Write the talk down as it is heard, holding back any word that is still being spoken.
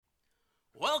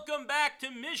Welcome back to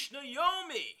Mishna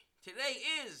Yomi. Today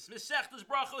is Masechtas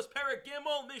Brachos, Perek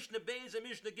Gimel, Mishna Beis, and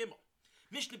Mishna Gimel.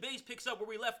 Mishna Beis picks up where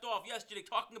we left off yesterday,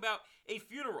 talking about a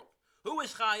funeral. Who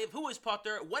is chayiv? Who is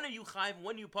pater? When are you chayiv?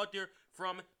 When are you pater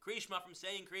from kriyishma, from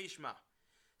saying kriyishma?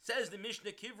 Says the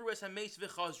Mishnah, Kivru es hameis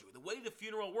v'chazru. The way the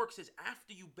funeral works is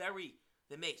after you bury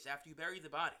the mace, after you bury the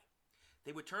body,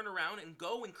 they would turn around and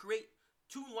go and create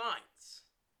two lines,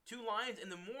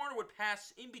 and the mourner would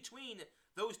pass in between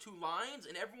those two lines,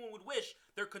 and everyone would wish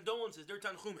their condolences, their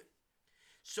tanchumin.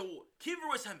 So,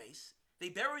 Kivru es hameis, they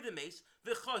bury the mace,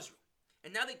 v'chazru,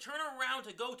 and now they turn around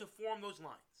to go to form those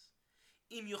lines.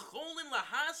 Im yecholin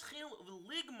lahaschil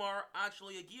v'ligmar ad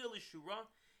shelo yagia l'shura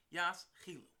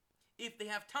yaschilu. If they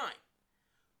have time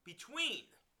between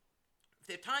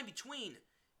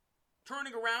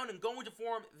turning around and going to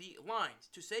form the lines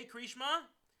to say kriyishma,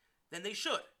 then they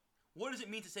should. What does it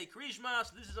mean to say kriyishma?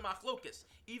 So this is a machlokes.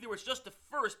 Either it's just the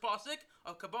first pasuk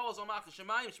of Kabbalah Zalmach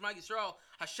Shemayim, Shema Yisrael,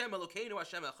 Hashem Elokeinu,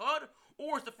 Hashem Echad,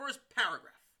 or it's the first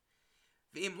paragraph.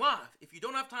 V'im lav, if you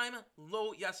don't have time,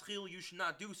 lo yaschil, you should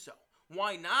not do so.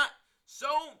 Why not? So,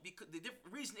 because the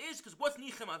reason is because what's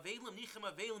nichem avelim? Nichem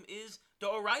avelim is the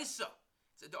oraisa.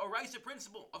 It's the oraisa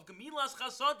principle of gemilas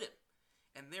chasadim.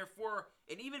 And therefore,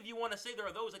 and even if you want to say there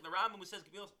are those like the Rambam who says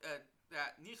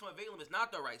that nichem avelim is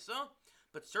not the oraisa,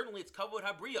 but certainly it's kavod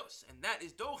habrios, and that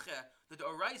is doche, the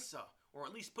oraisa, or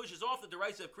at least pushes off the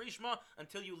oraisa of kriyishma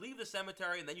until you leave the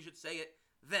cemetery, and then you should say it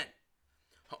then.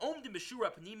 Ha'omdim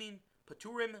b'shura panimin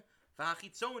paturim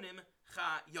v'achitzonim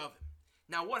chayavim.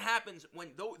 Now, what happens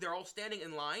when they're all standing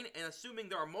in line, and assuming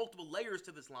there are multiple layers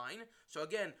to this line? So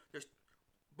again, there's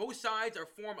both sides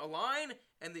form a line,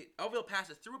 and the Avil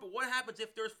passes through. But what happens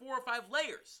if there's 4 or 5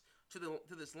 layers to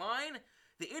this line?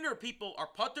 The inner people are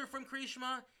pater from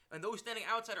kriyishma, and those standing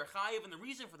outside are chayiv. And the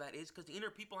reason for that is because the inner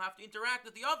people have to interact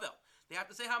with the Avil. They have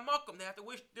to say hamakom. They have to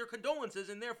wish their condolences,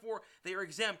 and therefore they are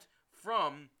exempt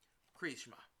from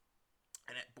kriyishma.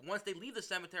 But once they leave the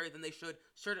cemetery, then they should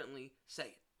certainly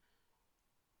say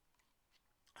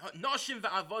it. Noshim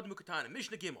va'avad mukatanim.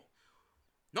 Mishna Gimel.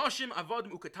 Noshim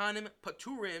avad mukatanim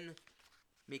paturim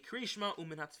mikrishma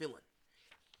umin hatzfilin.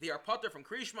 They are pater from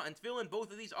krishma and tefillin.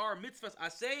 Both of these are mitzvahs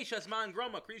asay shazman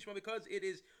grama. Krishma because it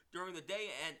is during the day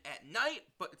and at night,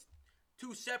 but it's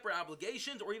 2 separate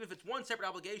obligations, or even if it's 1 separate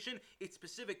obligation, it's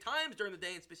specific times during the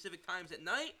day and specific times at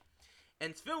night.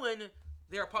 And tefillin,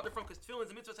 they are pater from, because tefillin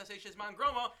is a mitzvah asay shazman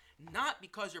grama, not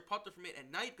because you're pater from it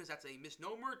at night, because that's a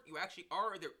misnomer. You actually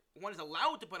are. One is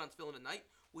allowed to put on tefillin at night.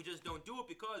 We just don't do it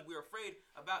because we're afraid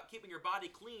about keeping your body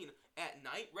clean at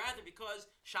night, rather because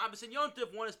Shabbos and Yom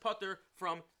Tov, one is pater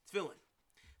from tefillin.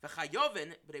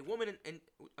 V'chayovin, but a woman and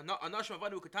anashim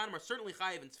avadu katanim are certainly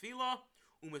chayiv in tefillah,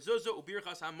 umezuzo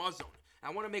ubirchas hamazon.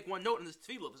 I want to make one note in this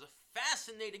tefillah. There's a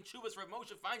fascinating tshuvas from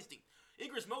Moshe Feinstein.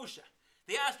 Igros Moshe.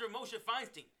 They asked Rav Moshe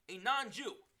Feinstein, a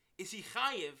non-Jew, is he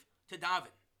chayiv to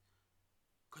daven?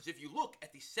 Because if you look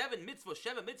at the 7 mitzvahs,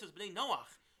 Sheva mitzvahs b'nei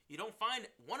Noach, you don't find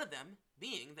one of them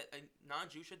being that a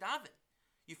non-Jew should daven.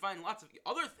 You find lots of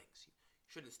other things.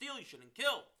 You shouldn't steal, you shouldn't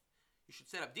kill, you should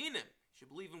set up dinim, you should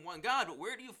believe in one God, but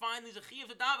where do you find these achiyah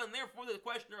to daven? And therefore the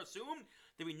questioner assumed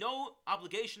there be no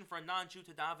obligation for a non-Jew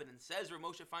to daven, and says Rav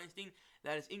Moshe Feinstein,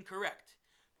 that is incorrect.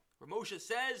 Rav Moshe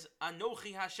says,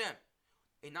 Anochi Hashem.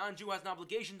 A non-Jew has an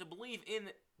obligation to believe in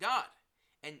God.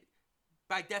 And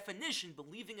by definition,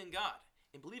 believing in God,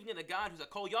 and believing in a God who's a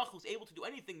kol yachol, who's able to do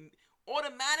anything,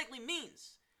 automatically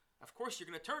means, of course, you're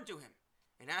going to turn to him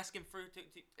and ask him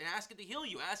ask him to heal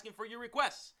you, ask him for your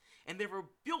requests. And they were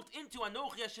built into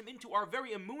Anochi Hashem, into our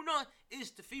very emunah,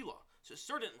 is tefillah. So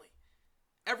certainly,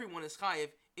 everyone is chayiv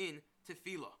in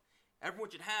tefillah.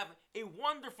 Everyone should have a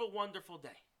wonderful, wonderful day.